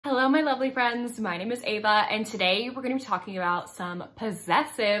Hello, my lovely friends. My name is Ava, and today we're going to be talking about some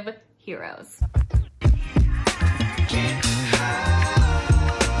possessive heroes.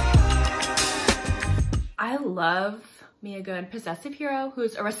 I love me a good possessive hero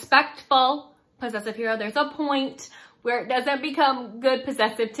who's a respectful possessive hero. There's a point where it doesn't become good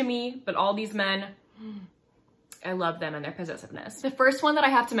possessive to me, but all these men, I love them and their possessiveness. The first one that I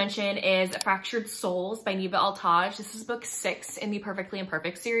have to mention is Fractured Souls by Neva Altaj. This is book 6 in the Perfectly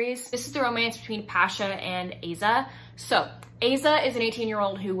Imperfect series. This is the romance between Pasha and Aza. So Aza is an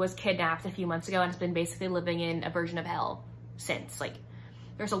 18-year-old who was kidnapped a few months ago and has been basically living in a version of hell since. Like,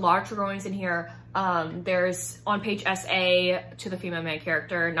 there's a lot of drawings in here. There's on page SA to the female main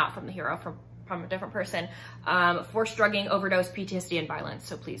character, not from the hero, from a different person, forced drugging, overdose, PTSD, and violence.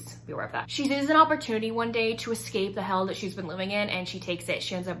 So please be aware of that. She sees an opportunity one day to escape the hell that she's been living in, and she takes it.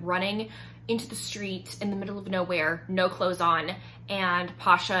 She ends up running into the street in the middle of nowhere, no clothes on, and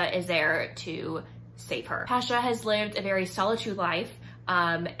Pasha is there to save her. Pasha has lived a very solitude life,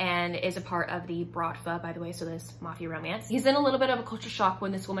 and is a part of the Bratva, by the way, so this mafia romance. He's in a little bit of a culture shock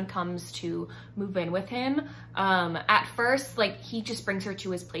when this woman comes to move in with him. At first, like, he just brings her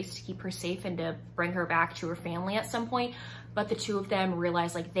to his place to keep her safe and to bring her back to her family at some point, but the two of them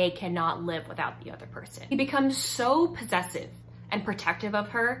realize, like, they cannot live without the other person. He becomes so possessive and protective of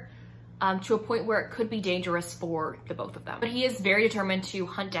her, to a point where it could be dangerous for the both of them. But he is very determined to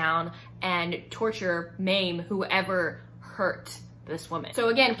hunt down and torture, maim whoever hurt this woman. So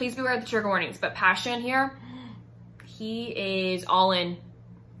again, please beware of the trigger warnings, but Pasha in here, he is all in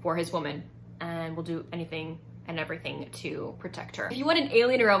for his woman and will do anything and everything to protect her. If you want an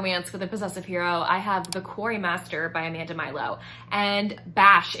alien romance with a possessive hero, I have The Quarry Master by Amanda Milo. And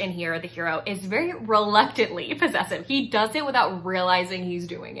Bash in here, the hero, is very reluctantly possessive. He does it without realizing he's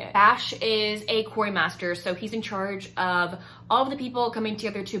doing it. Bash is a quarry master, so he's in charge of all of the people coming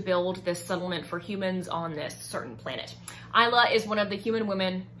together to build this settlement for humans on this certain planet. Isla is one of the human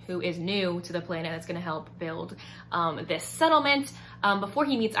women who is new to the planet that's gonna help build this settlement. Before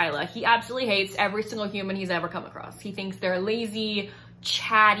he meets Isla, he absolutely hates every single human he's ever come across. He thinks they're lazy,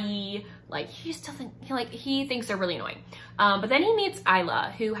 chatty, like he just doesn't, he thinks they're really annoying. But then he meets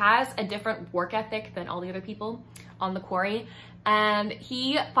Isla, who has a different work ethic than all the other people on the quarry, and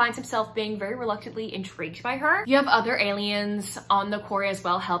he finds himself being very reluctantly intrigued by her. You have other aliens on the quarry as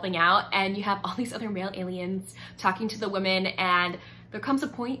well helping out, and you have all these other male aliens talking to the women, and there comes a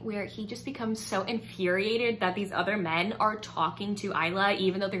point where he just becomes so infuriated that these other men are talking to Isla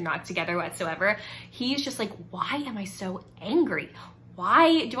even though they're not together whatsoever. He's just like, why am I so angry?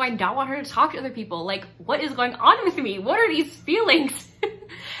 Why do I not want her to talk to other people? Like, what is going on with me? What are these feelings?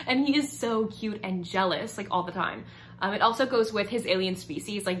 And he is so cute and jealous, like, all the time. It also goes with his alien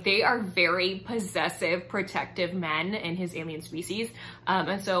species. Like, they are very possessive, protective men in his alien species.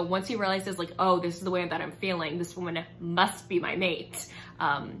 And so once he realizes, like, oh, this is the way that I'm feeling, this woman must be my mate,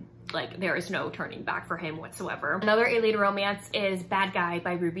 like, there is no turning back for him whatsoever. Another alien romance is Bad Guy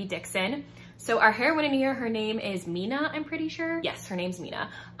by Ruby Dixon. So our heroine in here, her name is Mina, I'm pretty sure. Yes, her name's Mina.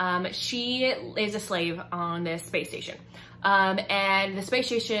 She is a slave on this space station. And the space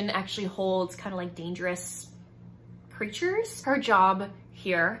station actually holds kind of like dangerous creatures. Her job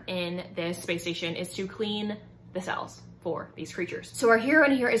here in this space station is to clean the cells for these creatures. So our hero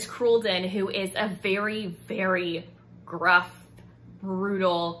in here is Krulden, who is a very, very gruff,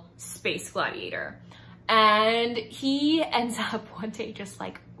 brutal space gladiator. And he ends up one day just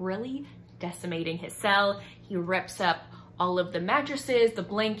like really decimating his cell. He rips up all of the mattresses, the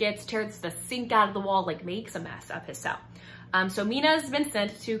blankets, tears the sink out of the wall, like makes a mess of his cell. So Mina's been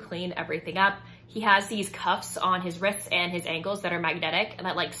sent to clean everything up. He has these cuffs on his wrists and his ankles that are magnetic and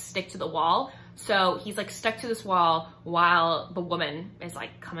that like stick to the wall. So he's like stuck to this wall while the woman is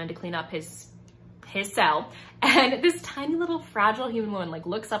like coming to clean up his cell. And this tiny little fragile human woman like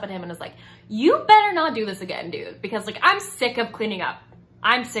looks up at him and is like, you better not do this again, dude, because like I'm sick of cleaning up.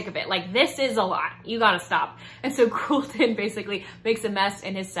 I'm sick of it. Like, this is a lot. You gotta stop. And so Krulden basically makes a mess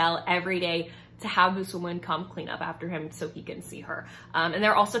in his cell every day to have this woman come clean up after him so he can see her. And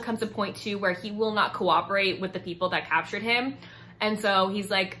there also comes a point too where he will not cooperate with the people that captured him. And so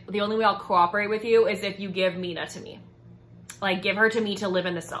he's like, the only way I'll cooperate with you is if you give Mina to me. Like, give her to me to live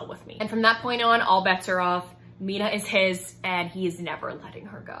in the cell with me. And from that point on, all bets are off. Mina is his, and he is never letting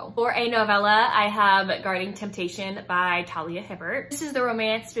her go. For a novella, I have Guarding Temptation by Talia Hibbert. This is the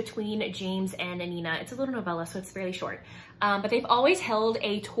romance between James and Nina. It's a little novella, so it's fairly short. but they've always held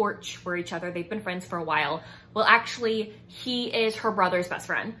a torch for each other. They've been friends for a while. Well, actually, he is her brother's best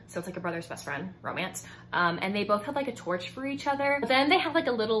friend. So it's like a brother's best friend romance. And they both have like a torch for each other. But then they have like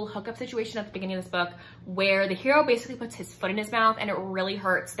a little hookup situation at the beginning of this book where the hero basically puts his foot in his mouth and it really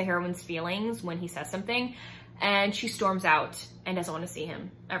hurts the heroine's feelings when he says something. And she storms out and doesn't want to see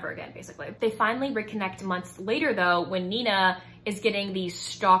him ever again, basically. They finally reconnect months later though, when Nina is getting these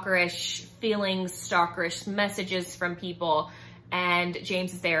stalkerish feelings, stalkerish messages from people, and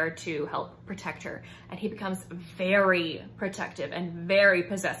James is there to help protect her. And he becomes very protective and very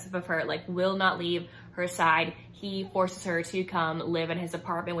possessive of her, like will not leave her side. He forces her to come live in his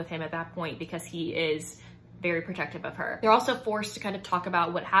apartment with him at that point because he is very protective of her. They're also forced to kind of talk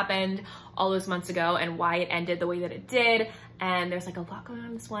about what happened all those months ago and why it ended the way that it did. And there's like a lot going on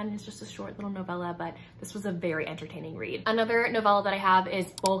in this one. It's just a short little novella, but this was a very entertaining read. Another novella that I have is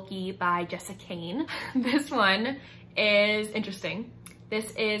Bulky by Jessica Kane. This one is interesting.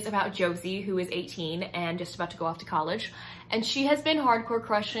 This is about Josie, who is 18 and just about to go off to college. And she has been hardcore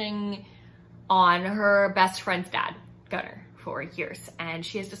crushing on her best friend's dad, Gunnar, for years. And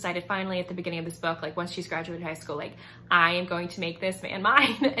she has decided finally at the beginning of this book, like once she's graduated high school, like I am going to make this man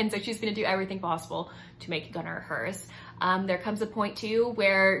mine. And so she's gonna do everything possible to make Gunnar hers. There comes a point too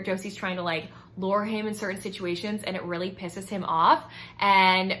where Josie's trying to like lure him in certain situations and it really pisses him off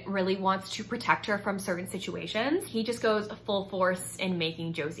and really wants to protect her from certain situations. He just goes full force in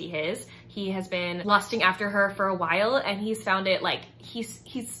making Josie his. He has been lusting after her for a while and he's found it like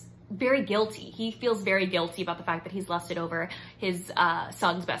he's very guilty. He feels very guilty about the fact that he's lusted over his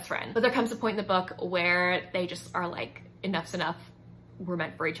son's best friend. But there comes a point in the book where they just are like, enough's enough. We're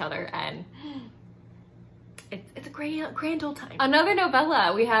meant for each other, and it's a grand old time. Another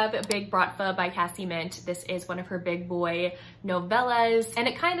novella, we have Big Bratva by Cassie Mint. This is one of her big boy novellas, and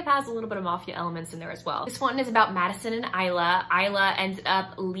it kind of has a little bit of mafia elements in there as well. This one is about Madison and Isla. Isla ended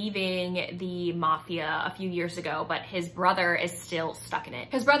up leaving the mafia a few years ago, but his brother is still stuck in it.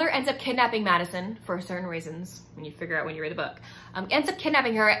 His brother ends up kidnapping Madison for certain reasons, when you figure out when you read the book. Ends up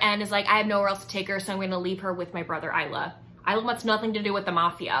kidnapping her and is like, I have nowhere else to take her, so I'm gonna leave her with my brother Isla. Isla wants nothing to do with the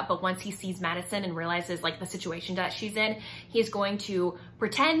mafia, but once he sees Madison and realizes like the situation that she's in, he's going to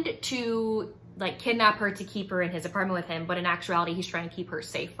pretend to like kidnap her to keep her in his apartment with him, but in actuality, he's trying to keep her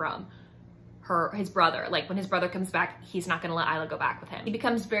safe from his brother. Like when his brother comes back, he's not gonna let Isla go back with him. He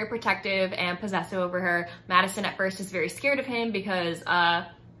becomes very protective and possessive over her. Madison at first is very scared of him because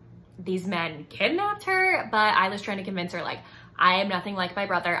these men kidnapped her, but Isla's trying to convince her like, I am nothing like my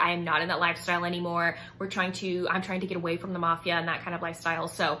brother. I am not in that lifestyle anymore. I'm trying to get away from the mafia and that kind of lifestyle.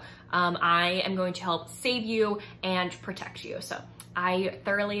 So I am going to help save you and protect you. So I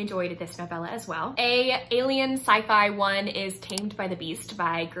thoroughly enjoyed this novella as well. A alien sci-fi one is Tamed by the Beast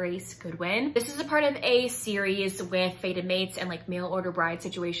by Grace Goodwin. This is a part of a series with fated mates and like mail order bride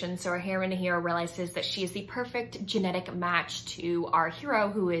situations. So our heroine here realizes that she is the perfect genetic match to our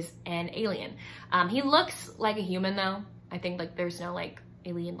hero, who is an alien. He looks like a human though. I think like there's no like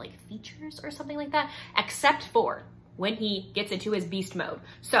alien like features or something like that, except for when he gets into his beast mode.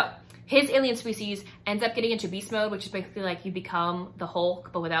 So his alien species ends up getting into beast mode, which is basically like you become the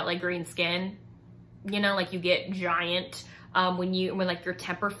Hulk, but without like green skin. You know, like you get giant when like your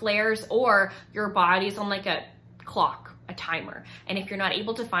temper flares, or your body's on like a clock, a timer. And if you're not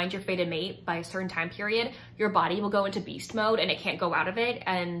able to find your fated mate by a certain time period, your body will go into beast mode and it can't go out of it.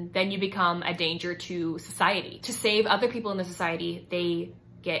 And then you become a danger to society. To save other people in the society, they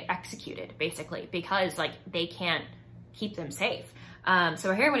get executed basically because like they can't keep them safe. So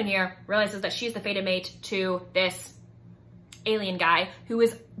our heroine here realizes that she's the fated mate to this alien guy who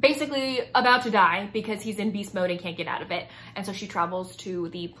is basically about to die because he's in beast mode and can't get out of it. And so she travels to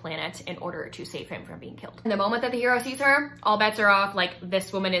the planet in order to save him from being killed. And the moment that the hero sees her, all bets are off. Like,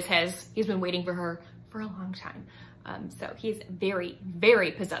 this woman is his. He's been waiting for her for a long time. So he's very,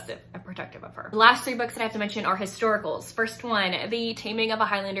 very possessive and protective of her. The last three books that I have to mention are historicals. First one, The Taming of a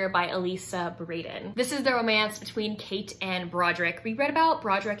Highlander by Elisa Braden. This is the romance between Kate and Broderick. We read about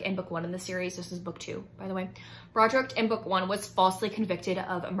Broderick in book 1 in the series. This is book 2, by the way. Broderick in book 1 was falsely convicted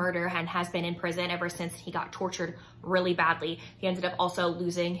of murder and has been in prison ever since he got tortured really badly. He ended up also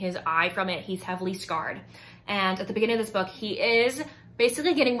losing his eye from it. He's heavily scarred. And at the beginning of this book, he is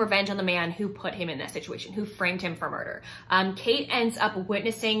basically getting revenge on the man who put him in that situation, who framed him for murder. Kate ends up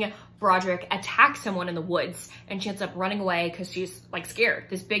witnessing Broderick attack someone in the woods, and she ends up running away because she's like scared.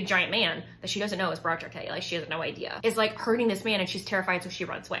 This big giant man that she doesn't know is Broderick, like she has no idea, is like hurting this man, and she's terrified, so she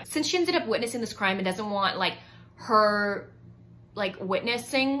runs away. Since she ended up witnessing this crime and doesn't want like her like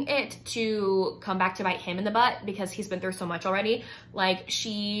witnessing it to come back to bite him in the butt because he's been through so much already, like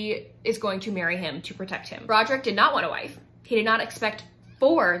she is going to marry him to protect him. Broderick did not want a wife. He did not expect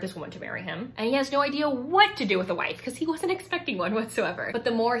for this woman to marry him, and he has no idea what to do with a wife because he wasn't expecting one whatsoever. But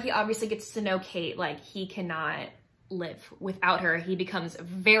the more he obviously gets to know Kate, like, he cannot live without her. He becomes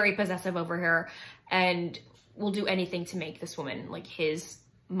very possessive over her and will do anything to make this woman like his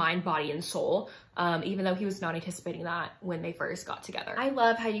mind, body, and soul, even though he was not anticipating that when they first got together. I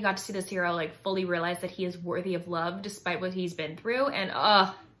love how you got to see this hero like fully realize that he is worthy of love despite what he's been through,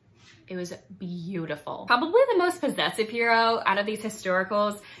 and it was beautiful. Probably the most possessive hero out of these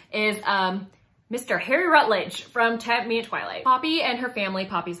historicals is Mr. Harry Rutledge from Tempt Me at Twilight. Poppy and her family,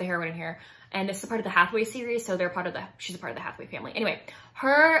 Poppy's the heroine in here, and this is part of the Hathaway series, so she's a part of the Hathaway family. Anyway,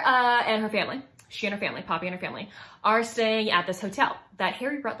 her and her family, she and her family, Poppy and her family, are staying at this hotel that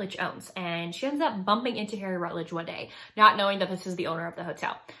Harry Rutledge owns, and she ends up bumping into Harry Rutledge one day, not knowing that this is the owner of the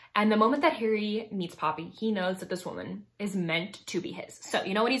hotel. And the moment that Harry meets Poppy, he knows that this woman is meant to be his. So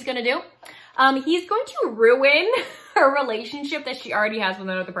you know what he's gonna do? He's going to ruin her relationship that she already has with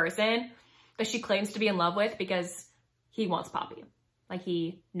another person that she claims to be in love with because he wants Poppy. Like,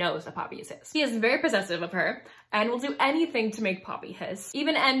 he knows that Poppy is his. He is very possessive of her and will do anything to make Poppy his,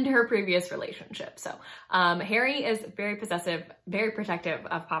 even end her previous relationship. So Harry is very possessive, very protective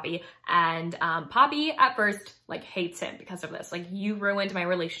of Poppy, and Poppy at first like hates him because of this. Like, you ruined my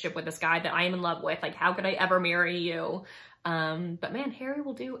relationship with this guy that I am in love with. Like, how could I ever marry you? But man, Harry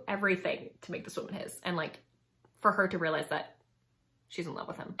will do everything to make this woman his, and like for her to realize that she's in love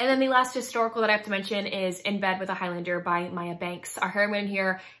with him. And then the last historical that I have to mention is In Bed with a Highlander by Maya Banks. Our heroine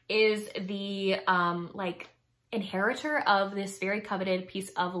here is the like inheritor of this very coveted piece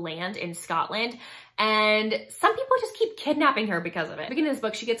of land in Scotland. And some people just keep kidnapping her because of it. At the beginning of this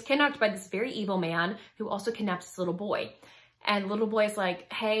book, she gets kidnapped by this very evil man who also kidnaps this little boy. And the little boy's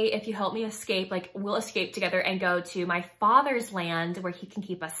like, hey, if you help me escape, like, we'll escape together and go to my father's land where he can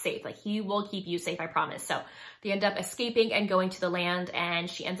keep us safe. Like, he will keep you safe, I promise. So they end up escaping and going to the land, and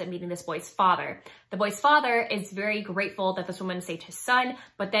she ends up meeting this boy's father. The boy's father is very grateful that this woman saved his son,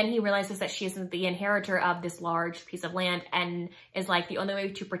 but then he realizes that she isn't the inheritor of this large piece of land and is like, the only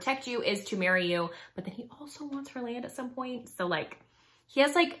way to protect you is to marry you. But then he also wants her land at some point. So like, he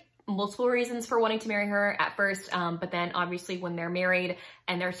has like multiple reasons for wanting to marry her at first, but then obviously when they're married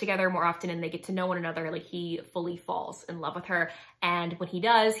and they're together more often and they get to know one another, like, he fully falls in love with her. And when he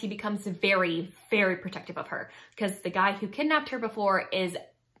does, he becomes very, very protective of her because the guy who kidnapped her before is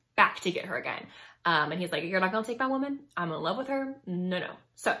back to get her again. And he's like, you're not gonna take my woman? I'm in love with her? No.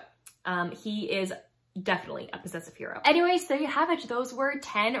 So he is definitely a possessive hero. Anyways, there you have it. Those were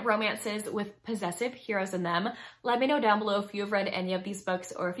 10 romances with possessive heroes in them. Let me know down below if you've read any of these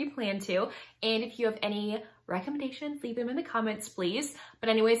books or if you plan to. And if you have any recommendations, leave them in the comments, please. But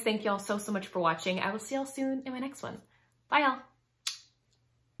anyways, thank y'all so much for watching. I will see y'all soon in my next one. Bye, y'all.